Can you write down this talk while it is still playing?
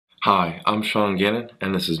Hi, I'm Sean Gannon,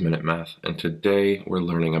 and this is Minute Math, and today we're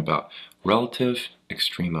learning about relative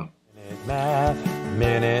extrema.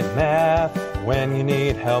 Minute Math, when you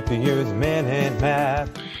need help you use Minute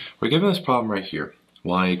Math. We're given this problem right here,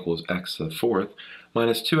 y equals x to the fourth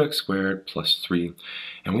minus 2x squared plus 3,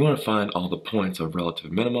 and we want to find all the points of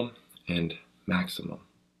relative minimum and maximum.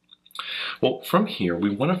 Well, from here,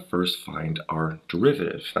 we want to first find our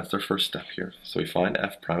derivative. That's our first step here. So we find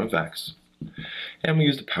f prime of x. And we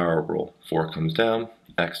use the power rule. 4 comes down,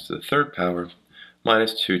 x to the third power,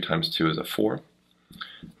 minus 2 times 2 is a 4.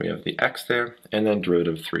 We have the x there, and then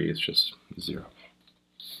derivative of 3 is just 0.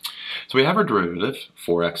 So we have our derivative,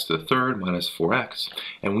 4x to the third minus 4x,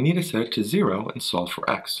 and we need to set it to 0 and solve for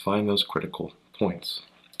x, find those critical points.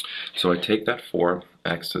 So I take that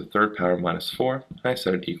 4x to the third power minus 4, and I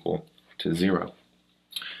set it equal to 0.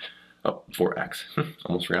 Oh, 4x,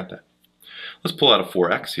 almost forgot that. Let's pull out a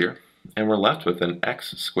 4x here. And we're left with an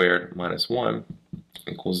x squared minus 1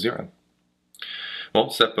 equals 0. Well,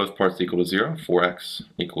 set both parts equal to 0. 4x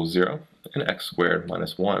equals 0, and x squared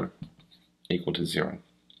minus 1 equal to 0.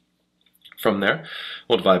 From there,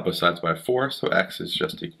 we'll divide both sides by 4, so x is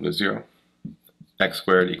just equal to 0. X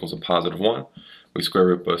squared equals a positive 1. We square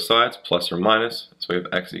root both sides, plus or minus, so we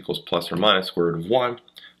have x equals plus or minus square root of 1,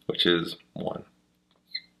 which is 1.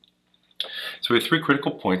 So we have 3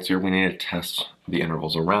 critical points here. We need to test the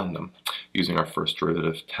intervals around them using our first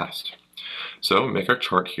derivative test. So we make our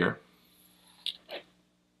chart here.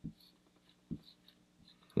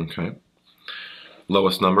 Okay.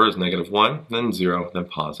 Lowest number is -1, then 0, then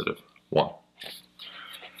positive 1.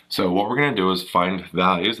 So what we're going to do is find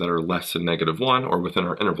values that are less than -1 or within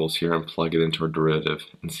our intervals here and plug it into our derivative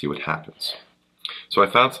and see what happens. So I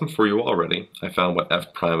found some for you already. I found what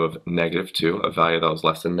f prime of -2, a value that was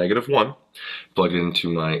less than -1, plugged it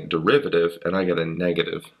into my derivative, and I get a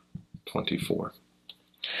 -24.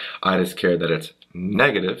 I just care that it's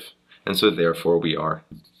negative, and so therefore we are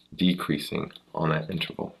decreasing on that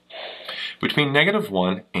interval. Between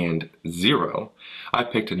 -1 and 0, I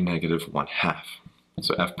picked a -1/2.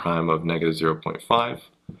 So f prime of -0.5,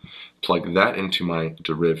 plug that into my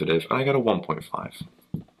derivative, and I got a 1.5.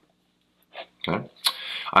 Okay.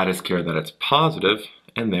 I just care that it's positive,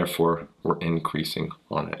 and therefore we're increasing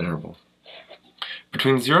on an interval.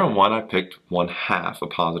 Between 0 and 1, I picked 1/2, a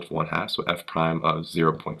positive 1/2, so f prime of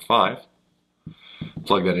 0.5.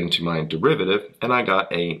 Plug that into my derivative, and I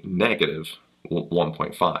got a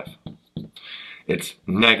 -1.5. It's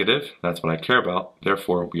negative, that's what I care about,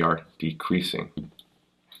 therefore we are decreasing.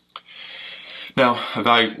 Now, a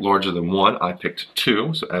value larger than 1, I picked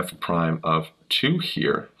 2, so f prime of 2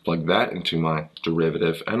 here, plug that into my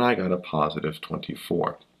derivative, and I got a positive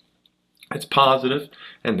 24. It's positive,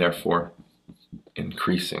 and therefore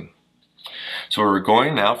increasing. So we're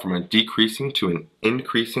going now from a decreasing to an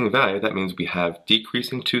increasing value. That means we have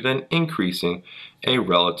decreasing to then increasing a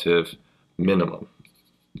relative minimum.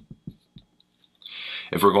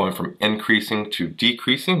 If we're going from increasing to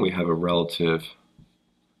decreasing, we have a relative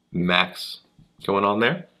max going on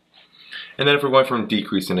there. And then if we're going from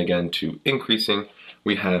decreasing again to increasing,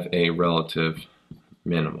 we have a relative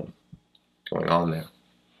minimum going on there.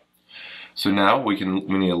 So now we need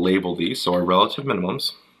to label these. So our relative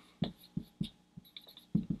minimums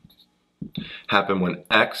happen when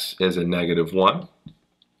x is a -1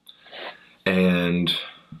 and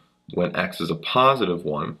when x is a positive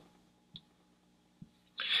 1.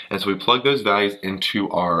 And so we plug those values into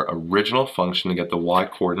our original function to get the y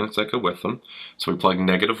coordinates that go with them. So we plug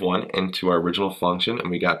 -1 into our original function, and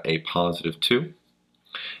we got a positive 2.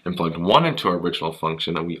 And plugged 1 into our original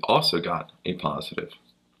function, and we also got a positive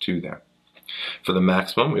 2 there. For the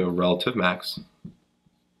maximum, we have a relative max.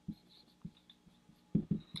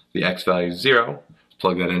 The x value is 0.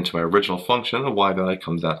 Plug that into my original function, the y value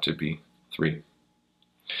comes out to be 3.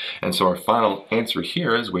 And so our final answer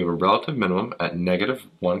here is we have a relative minimum at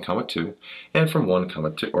 -1, 2, and from 1,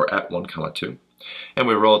 2, or at 1, 2, and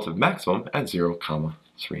we have a relative maximum at 0,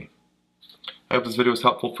 3. I hope this video was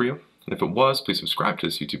helpful for you, and if it was, please subscribe to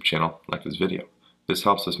this YouTube channel, like this video. This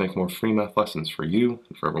helps us make more free math lessons for you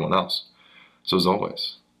and for everyone else. So as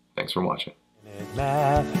always, thanks for watching.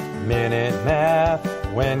 Minute Math,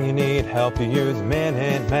 when you need help you use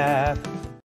Minute Math.